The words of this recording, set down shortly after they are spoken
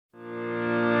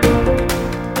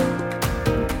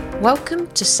Welcome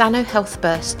to Sano Health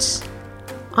Bursts.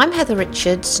 I'm Heather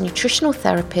Richards, nutritional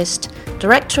therapist,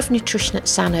 director of nutrition at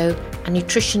Sano and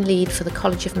nutrition lead for the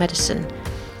College of Medicine.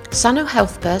 Sano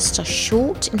Health Bursts are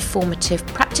short, informative,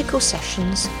 practical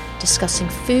sessions discussing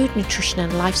food, nutrition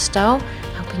and lifestyle,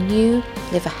 helping you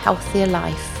live a healthier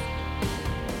life.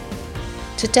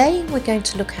 Today we're going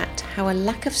to look at how a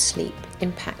lack of sleep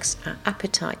impacts our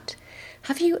appetite.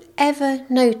 Have you ever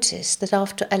noticed that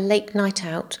after a late night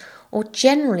out, or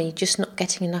generally just not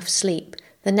getting enough sleep,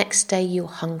 the next day you're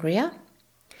hungrier?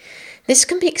 This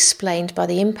can be explained by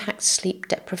the impact sleep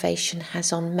deprivation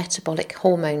has on metabolic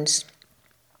hormones.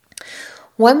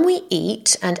 When we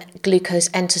eat and glucose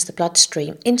enters the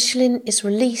bloodstream, insulin is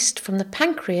released from the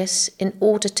pancreas in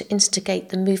order to instigate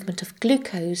the movement of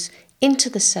glucose into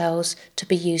the cells to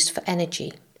be used for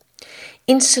energy.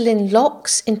 Insulin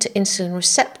locks into insulin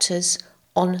receptors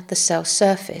on the cell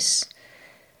surface.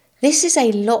 This is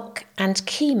a lock and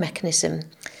key mechanism.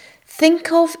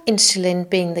 Think of insulin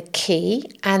being the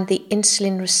key and the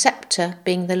insulin receptor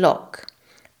being the lock.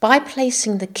 By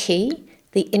placing the key,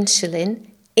 the insulin,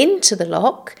 into the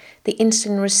lock, the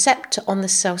insulin receptor on the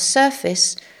cell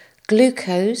surface,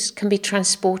 glucose can be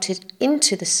transported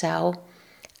into the cell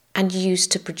and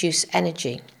used to produce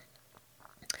energy.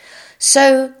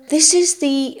 So this is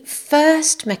the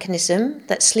first mechanism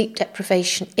that sleep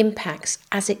deprivation impacts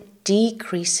as it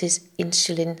decreases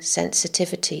insulin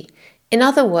sensitivity. In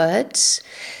other words,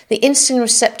 the insulin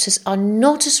receptors are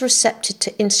not as receptive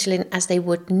to insulin as they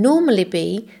would normally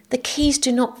be. The keys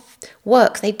do not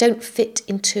work. They don't fit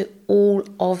into all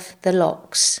of the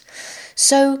locks.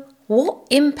 So what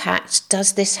impact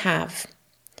does this have?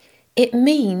 It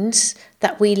means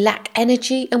that we lack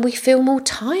energy and we feel more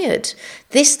tired.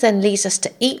 This then leads us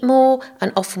to eat more,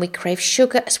 and often we crave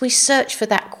sugar as we search for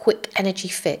that quick energy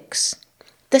fix.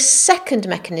 The second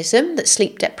mechanism that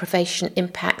sleep deprivation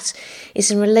impacts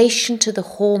is in relation to the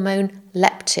hormone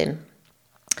leptin.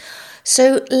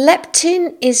 So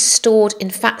leptin is stored in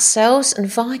fat cells, and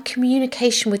via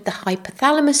communication with the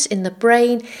hypothalamus in the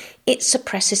brain, it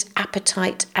suppresses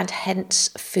appetite and hence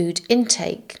food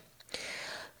intake.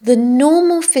 The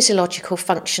normal physiological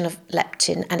function of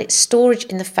leptin and its storage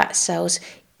in the fat cells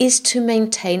is to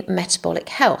maintain metabolic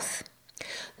health.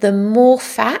 The more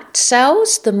fat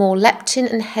cells, the more leptin,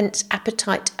 and hence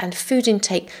appetite and food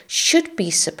intake should be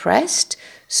suppressed,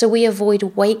 so we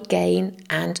avoid weight gain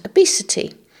and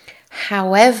obesity.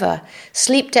 However,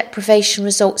 sleep deprivation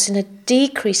results in a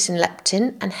decrease in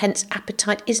leptin and hence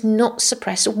appetite is not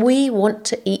suppressed. We want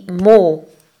to eat more.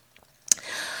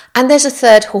 And there's a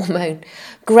third hormone.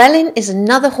 Ghrelin is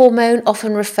another hormone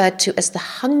often referred to as the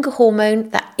hunger hormone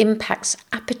that impacts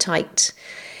appetite.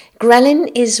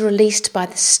 Ghrelin is released by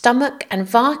the stomach, and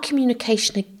via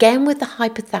communication again with the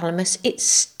hypothalamus, it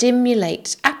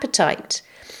stimulates appetite.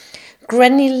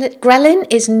 Ghrelin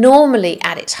is normally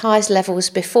at its highest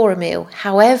levels before a meal.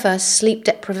 However, sleep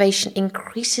deprivation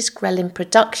increases ghrelin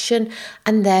production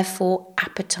and therefore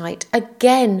appetite.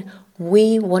 Again,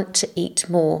 we want to eat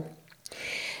more.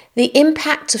 The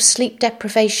impact of sleep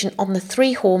deprivation on the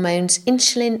three hormones,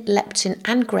 insulin, leptin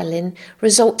and ghrelin,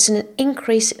 results in an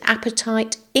increase in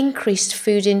appetite, increased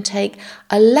food intake,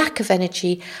 a lack of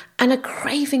energy and a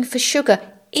craving for sugar.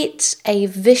 It's a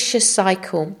vicious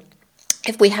cycle.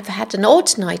 If we have had an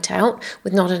odd night out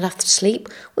with not enough sleep,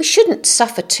 we shouldn't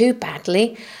suffer too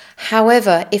badly.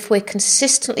 However, if we're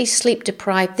consistently sleep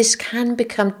deprived, this can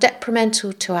become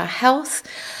detrimental to our health,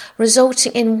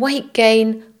 resulting in weight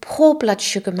gain, poor blood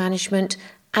sugar management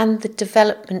and the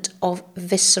development of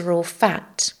visceral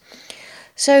fat.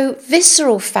 So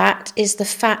visceral fat is the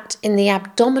fat in the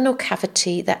abdominal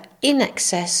cavity that in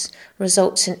excess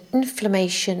results in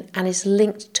inflammation and is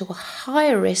linked to a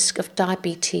higher risk of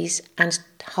diabetes and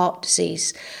heart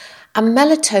disease. And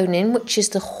melatonin, which is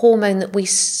the hormone that we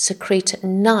secrete at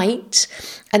night,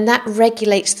 and that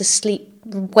regulates the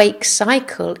sleep-wake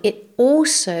cycle, it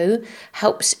also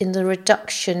helps in the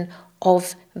reduction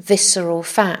of visceral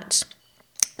fat.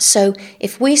 So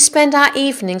if we spend our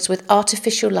evenings with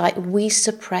artificial light, we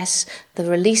suppress the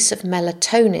release of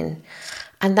melatonin,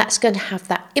 and that's going to have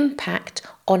that impact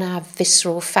on our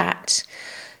visceral fat.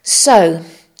 So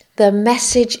the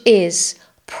message is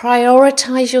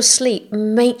prioritize your sleep.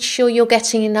 Make sure you're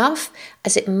getting enough,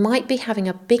 as it might be having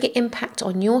a bigger impact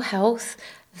on your health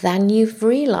than you've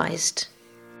realised.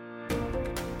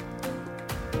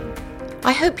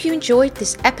 I hope you enjoyed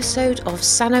this episode of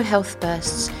Sano Health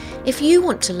Bursts. If you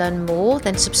want to learn more,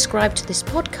 then subscribe to this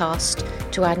podcast,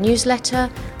 to our newsletter,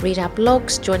 read our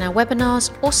blogs, join our webinars,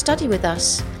 or study with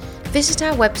us. Visit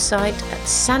our website at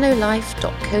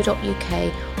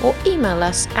sanolife.co.uk or email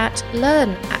us at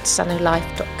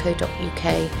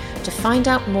learn@sanolife.co.uk. To find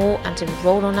out more and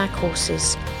enroll on our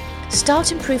courses,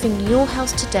 start improving your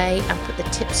health today and put the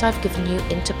tips I've given you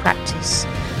into practice.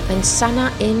 Mensana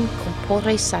in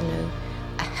corpore sano,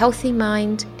 a healthy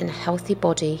mind in a healthy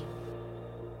body.